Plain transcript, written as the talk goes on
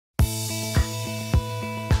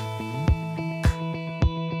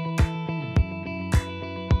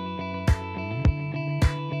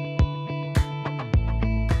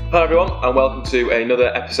Hi everyone, and welcome to another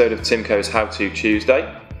episode of Timco's How To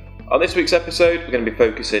Tuesday. On this week's episode, we're going to be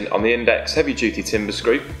focusing on the Index heavy duty timber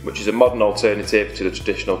screw, which is a modern alternative to the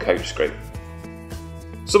traditional coach screw.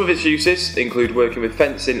 Some of its uses include working with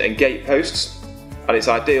fencing and gate posts, and it's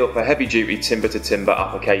ideal for heavy duty timber to timber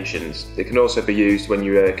applications. It can also be used when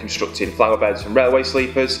you are constructing flower beds and railway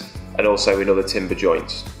sleepers, and also in other timber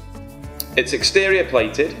joints. It's exterior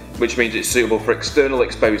plated, which means it's suitable for external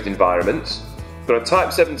exposed environments. Got a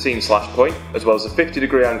Type 17 slash point, as well as a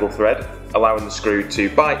 50-degree angle thread, allowing the screw to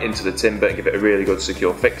bite into the timber and give it a really good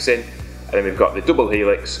secure fixing. And then we've got the double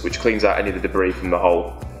helix, which cleans out any of the debris from the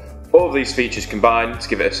hole. All of these features combine to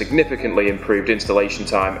give it a significantly improved installation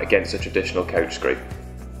time against a traditional coach screw.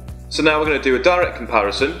 So now we're going to do a direct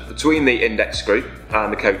comparison between the Index screw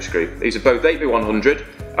and the coach screw. These are both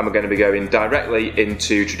 8x100, and we're going to be going directly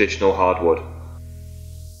into traditional hardwood.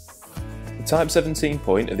 The Type 17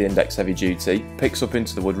 point of the Index heavy duty picks up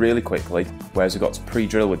into the wood really quickly, whereas we've got to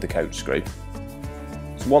pre-drill with the coach screw.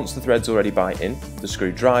 So once the thread's already biting, the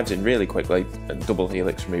screw drives in really quickly and the double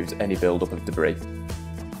helix removes any build-up of debris.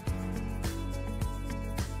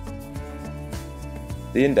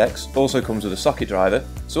 The Index also comes with a socket driver,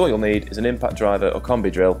 so all you'll need is an impact driver or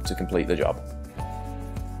combi drill to complete the job.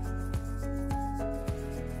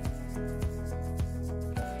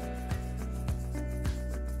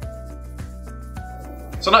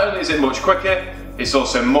 So not only is it much quicker, it's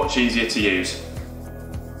also much easier to use.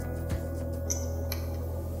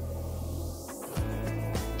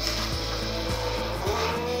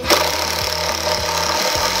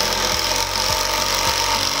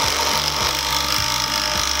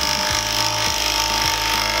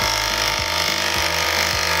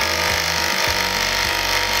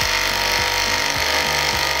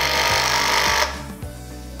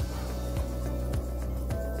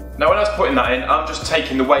 Now when I was putting that in, I'm just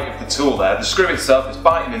taking the weight of the tool there. The screw itself is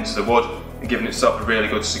biting into the wood and giving itself a really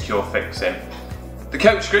good secure fixing. The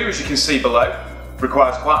coach screw, as you can see below,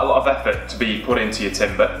 requires quite a lot of effort to be put into your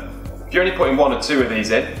timber. If you're only putting one or two of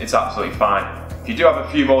these in, it's absolutely fine. If you do have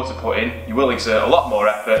a few more to put in, you will exert a lot more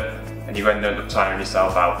effort and you end up tiring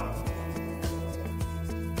yourself out.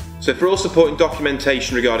 So for all supporting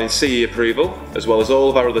documentation regarding CE approval, as well as all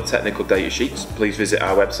of our other technical data sheets, please visit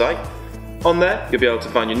our website. On there, you'll be able to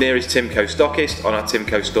find your nearest Timco stockist on our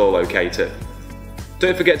Timco store locator.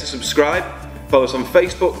 Don't forget to subscribe, follow us on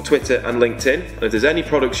Facebook, Twitter and LinkedIn, and if there's any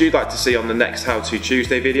products you'd like to see on the next How To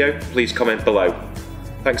Tuesday video, please comment below.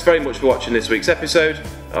 Thanks very much for watching this week's episode,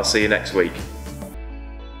 I'll see you next week.